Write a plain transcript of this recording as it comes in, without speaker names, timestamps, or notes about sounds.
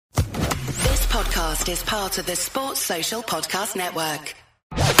podcast is part of the Sports Social Podcast Network.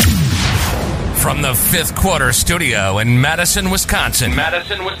 From the Fifth Quarter Studio in Madison, Wisconsin,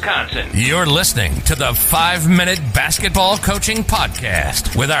 you're listening to the 5-Minute Basketball Coaching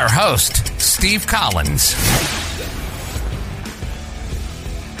Podcast with our host, Steve Collins.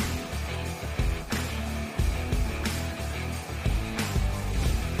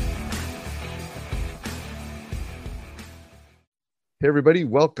 Hey, everybody.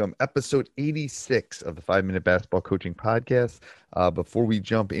 Welcome. Episode 86 of the 5-Minute Basketball Coaching Podcast. Before we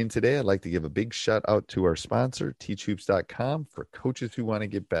jump in today, I'd like to give a big shout out to our sponsor, teachhoops.com, for coaches who want to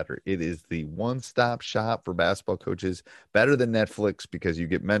get better. It is the one-stop shop for basketball coaches, better than Netflix, because you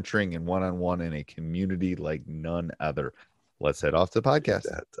get mentoring and one-on-one in a community like none other. Let's head off to the podcast.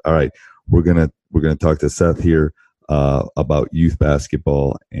 All right. We're gonna talk to Seth here about youth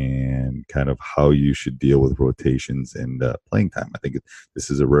basketball and kind of how you should deal with rotations and playing time. I think this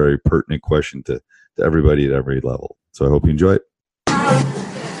is a very pertinent question to everybody at every level. So I hope you enjoy it.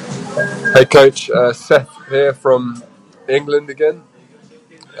 Hey, Coach. Seth here from England again.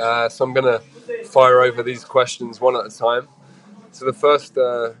 So I'm going to fire over these questions one at a time. So the first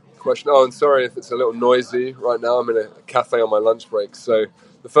question, and sorry if it's a little noisy right now. I'm in a cafe on my lunch break. So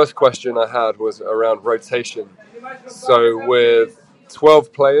the first question I had was around rotation. So with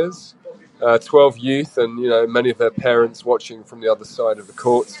 12 players, 12 youth, and many of their parents watching from the other side of the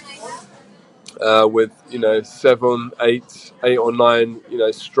court, with 7, 8 or 9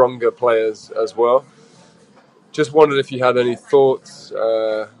 stronger players as well. Just wondered if you had any thoughts,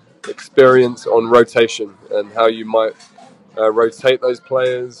 experience on rotation and how you might rotate those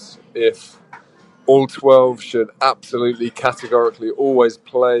players. If all 12 should absolutely categorically always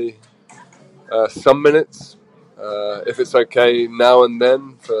play some minutes. If it's okay now and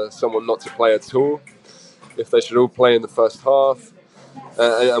then for someone not to play at all, if they should all play in the first half,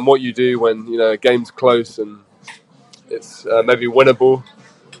 and what you do when a game's close and it's maybe winnable,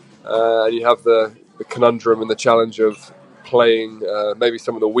 and you have the conundrum and the challenge of playing maybe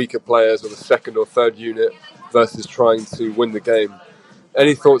some of the weaker players or the second or third unit versus trying to win the game.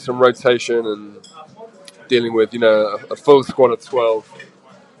 Any thoughts on rotation and dealing with a full squad of 12?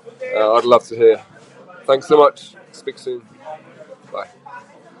 I'd love to hear. Thanks so much. Speak soon. Bye.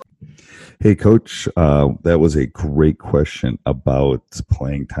 Hey, Coach. That was a great question about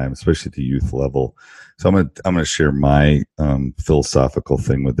playing time, especially at the youth level. So I'm gonna share my philosophical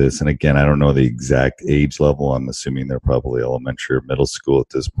thing with this. And again, I don't know the exact age level. I'm assuming they're probably elementary or middle school at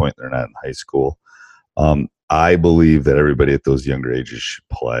this point. They're not in high school. I believe that everybody at those younger ages should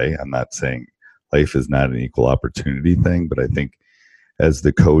play. I'm not saying life is not an equal opportunity thing, but I think as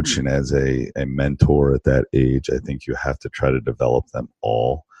the coach and as a mentor at that age, I think you have to try to develop them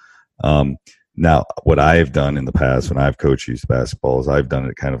all. Now, what I've done in the past when I've coached youth basketball is I've done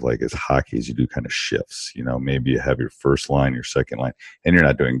it kind of like as hockey, as you do kind of shifts. Maybe you have your first line, your second line, and you're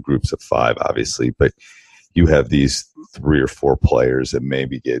not doing groups of 5, obviously, but you have these 3 or 4 players that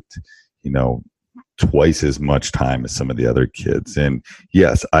maybe get, twice as much time as some of the other kids. And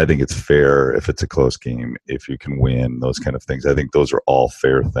yes, I think it's fair if it's a close game, if you can win, those kind of things. I think those are all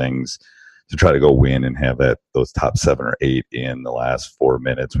fair things to try to go win and have those top 7 or 8 in the last 4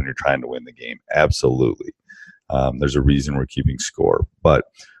 minutes when you're trying to win the game. Absolutely. There's a reason we're keeping score. But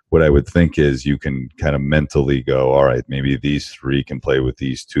what I would think is you can kind of mentally go, all right, maybe these 3 can play with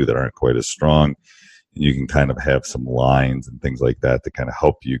these 2 that aren't quite as strong. And you can kind of have some lines and things like that to kind of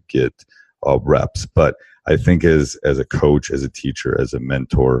help you get reps. But I think as a coach, as a teacher, as a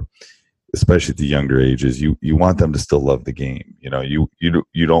mentor, especially at the younger ages, you want them to still love the game. You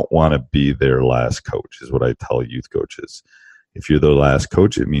don't want to be their last coach, is what I tell youth coaches. If you're their last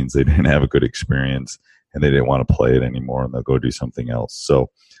coach, it means they didn't have a good experience and they didn't want to play it anymore and they'll go do something else. So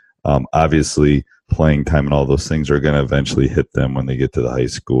obviously playing time and all those things are going to eventually hit them when they get to the high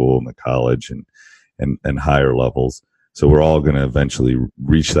school and the college and higher levels. So we're all going to eventually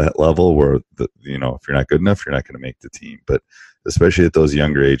reach that level where, if you're not good enough, you're not going to make the team. But especially at those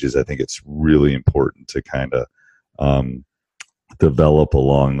younger ages, I think it's really important to kind of develop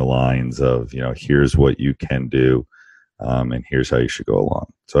along the lines of, here's what you can do, and here's how you should go along.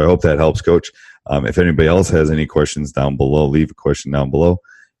 So I hope that helps, Coach. If anybody else has any questions down below, leave a question down below,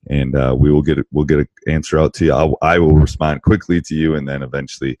 and we'll get an answer out to you. I will respond quickly to you, and then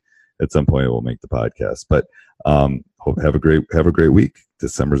eventually, at some point, we'll make the podcast. But have a great week.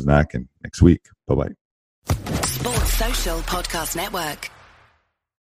 December's knocking next week. Bye-bye. Sports Social Podcast Network.